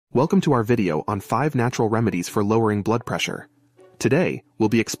Welcome to our video on 5 natural remedies for lowering blood pressure. Today, we'll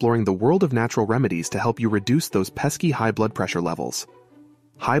be exploring the world of natural remedies to help you reduce those pesky high blood pressure levels.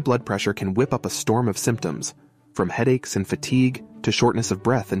 High blood pressure can whip up a storm of symptoms, from headaches and fatigue to shortness of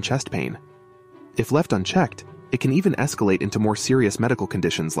breath and chest pain. If left unchecked, it can even escalate into more serious medical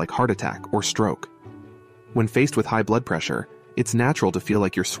conditions like heart attack or stroke. When faced with high blood pressure, it's natural to feel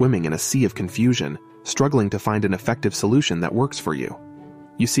like you're swimming in a sea of confusion, struggling to find an effective solution that works for you.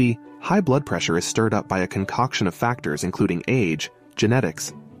 You see, high blood pressure is stirred up by a concoction of factors including age,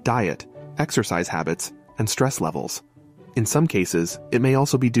 genetics, diet, exercise habits, and stress levels. In some cases, it may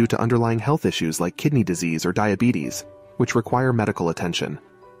also be due to underlying health issues like kidney disease or diabetes, which require medical attention.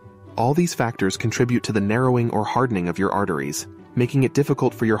 All these factors contribute to the narrowing or hardening of your arteries, making it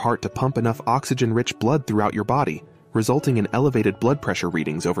difficult for your heart to pump enough oxygen-rich blood throughout your body, resulting in elevated blood pressure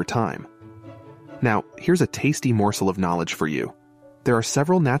readings over time. Now, here's a tasty morsel of knowledge for you. There are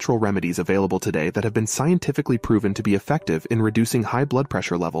several natural remedies available today that have been scientifically proven to be effective in reducing high blood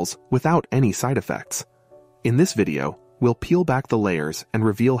pressure levels without any side effects. In this video, we'll peel back the layers and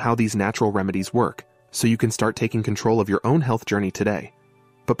reveal how these natural remedies work, so you can start taking control of your own health journey today.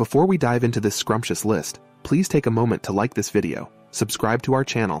 But before we dive into this scrumptious list, please take a moment to like this video, subscribe to our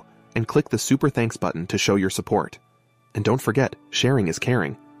channel, and click the super thanks button to show your support. And don't forget, sharing is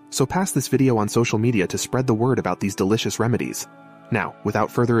caring, so pass this video on social media to spread the word about these delicious remedies. Now, without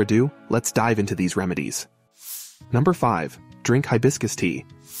further ado, let's dive into these remedies. Number 5. Drink hibiscus tea.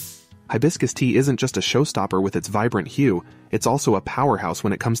 Hibiscus tea isn't just a showstopper with its vibrant hue, it's also a powerhouse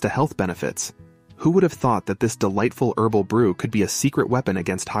when it comes to health benefits. Who would have thought that this delightful herbal brew could be a secret weapon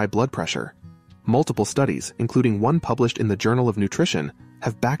against high blood pressure? Multiple studies, including one published in the Journal of Nutrition,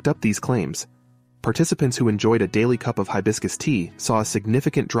 have backed up these claims. Participants who enjoyed a daily cup of hibiscus tea saw a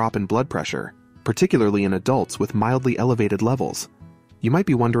significant drop in blood pressure, particularly in adults with mildly elevated levels. You might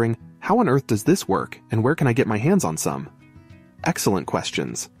be wondering, how on earth does this work, and where can I get my hands on some? Excellent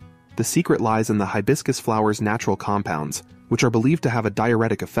questions. The secret lies in the hibiscus flower's natural compounds, which are believed to have a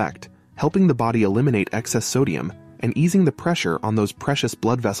diuretic effect, helping the body eliminate excess sodium and easing the pressure on those precious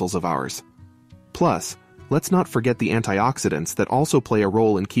blood vessels of ours. Plus, let's not forget the antioxidants that also play a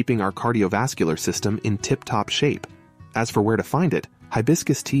role in keeping our cardiovascular system in tip-top shape. As for where to find it,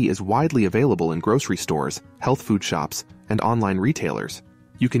 hibiscus tea is widely available in grocery stores, health food shops, and online retailers.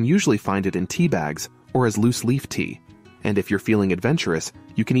 You can usually find it in tea bags or as loose leaf tea. And if you're feeling adventurous,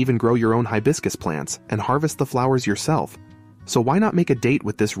 you can even grow your own hibiscus plants and harvest the flowers yourself. So why not make a date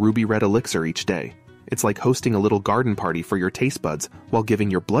with this ruby red elixir each day? It's like hosting a little garden party for your taste buds while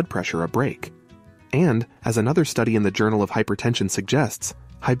giving your blood pressure a break. And, as another study in the Journal of Hypertension suggests,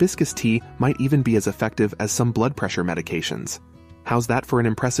 hibiscus tea might even be as effective as some blood pressure medications. How's that for an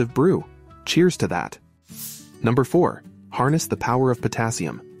impressive brew? Cheers to that. Number 4. Harness the power of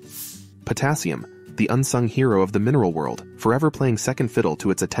potassium. Potassium, the unsung hero of the mineral world, forever playing second fiddle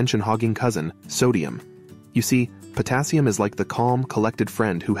to its attention-hogging cousin, sodium. You see, potassium is like the calm, collected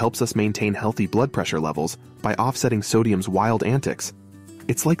friend who helps us maintain healthy blood pressure levels by offsetting sodium's wild antics.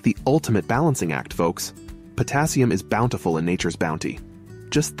 It's like the ultimate balancing act, folks. Potassium is bountiful in nature's bounty.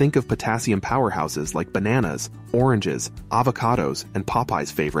 Just think of potassium powerhouses like bananas, oranges, avocados, and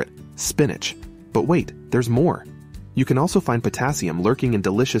Popeye's favorite, spinach. But wait, there's more. You can also find potassium lurking in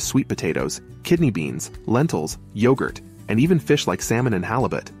delicious sweet potatoes, kidney beans, lentils, yogurt, and even fish like salmon and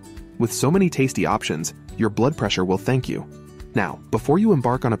halibut. With so many tasty options, your blood pressure will thank you. Now, before you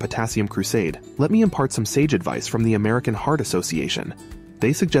embark on a potassium crusade, let me impart some sage advice from the American Heart Association.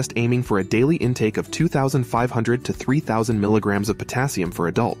 They suggest aiming for a daily intake of 2,500 to 3,000 milligrams of potassium for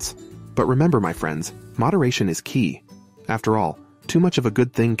adults. But remember, my friends, moderation is key. After all, too much of a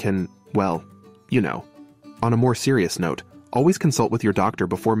good thing can, well, you know. On a more serious note, always consult with your doctor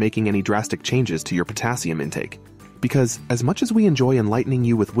before making any drastic changes to your potassium intake. Because, as much as we enjoy enlightening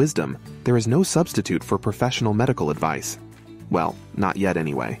you with wisdom, there is no substitute for professional medical advice. Well, not yet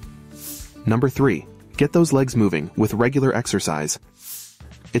anyway. Number 3. Get those legs moving with regular exercise.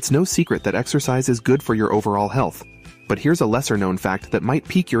 It's no secret that exercise is good for your overall health. But here's a lesser-known fact that might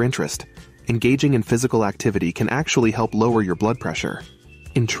pique your interest. Engaging in physical activity can actually help lower your blood pressure.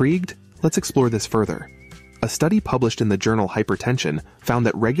 Intrigued? Let's explore this further. A study published in the journal Hypertension found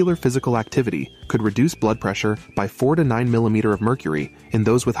that regular physical activity could reduce blood pressure by 4 to 9 mm of mercury in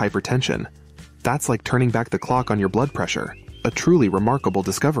those with hypertension. That's like turning back the clock on your blood pressure, a truly remarkable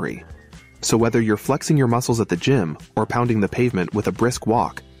discovery. So whether you're flexing your muscles at the gym or pounding the pavement with a brisk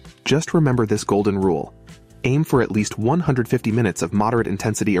walk, just remember this golden rule. Aim for at least 150 minutes of moderate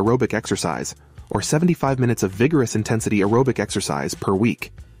intensity aerobic exercise or 75 minutes of vigorous intensity aerobic exercise per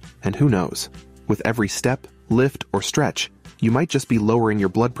week. And who knows? With every step, lift, or stretch, you might just be lowering your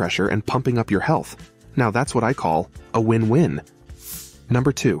blood pressure and pumping up your health. Now that's what I call a win-win.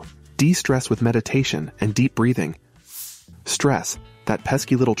 Number 2. De-stress with meditation and deep breathing. Stress, that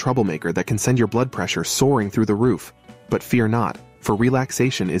pesky little troublemaker that can send your blood pressure soaring through the roof. But fear not, for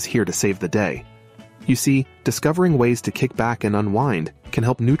relaxation is here to save the day. You see, discovering ways to kick back and unwind can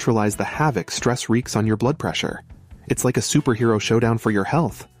help neutralize the havoc stress wreaks on your blood pressure. It's like a superhero showdown for your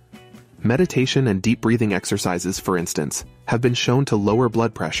health. Meditation and deep breathing exercises, for instance, have been shown to lower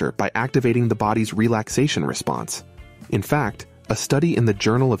blood pressure by activating the body's relaxation response. In fact, a study in the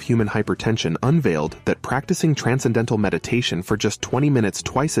Journal of Human Hypertension unveiled that practicing transcendental meditation for just 20 minutes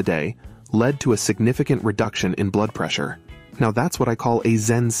twice a day led to a significant reduction in blood pressure. Now that's what I call a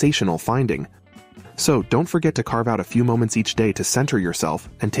sensational finding. So don't forget to carve out a few moments each day to center yourself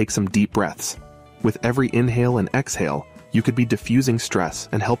and take some deep breaths. With every inhale and exhale, you could be diffusing stress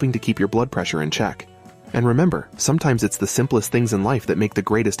and helping to keep your blood pressure in check. And remember, sometimes it's the simplest things in life that make the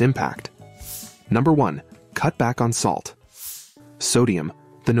greatest impact. Number 1. Cut back on salt. Sodium,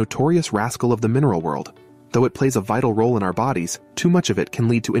 the notorious rascal of the mineral world. Though it plays a vital role in our bodies, too much of it can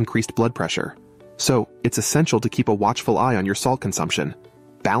lead to increased blood pressure. So, it's essential to keep a watchful eye on your salt consumption.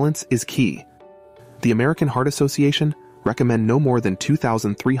 Balance is key. The American Heart Association recommend no more than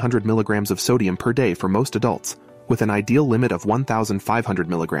 2,300 milligrams of sodium per day for most adults, with an ideal limit of 1,500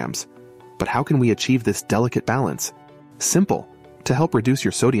 milligrams. But how can we achieve this delicate balance? Simple. To help reduce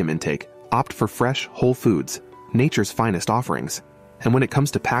your sodium intake, opt for fresh, whole foods, nature's finest offerings. And when it comes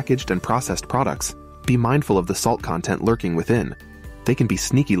to packaged and processed products, be mindful of the salt content lurking within. They can be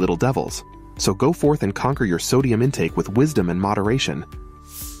sneaky little devils. So go forth and conquer your sodium intake with wisdom and moderation.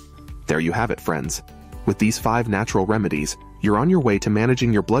 There you have it, friends. With these 5 natural remedies, you're on your way to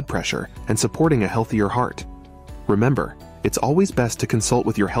managing your blood pressure and supporting a healthier heart. Remember, it's always best to consult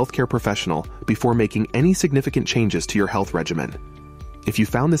with your healthcare professional before making any significant changes to your health regimen. If you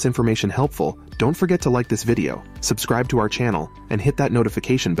found this information helpful, don't forget to like this video, subscribe to our channel, and hit that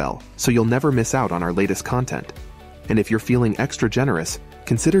notification bell so you'll never miss out on our latest content. And if you're feeling extra generous,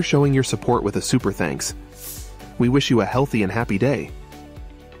 consider showing your support with a super thanks. We wish you a healthy and happy day.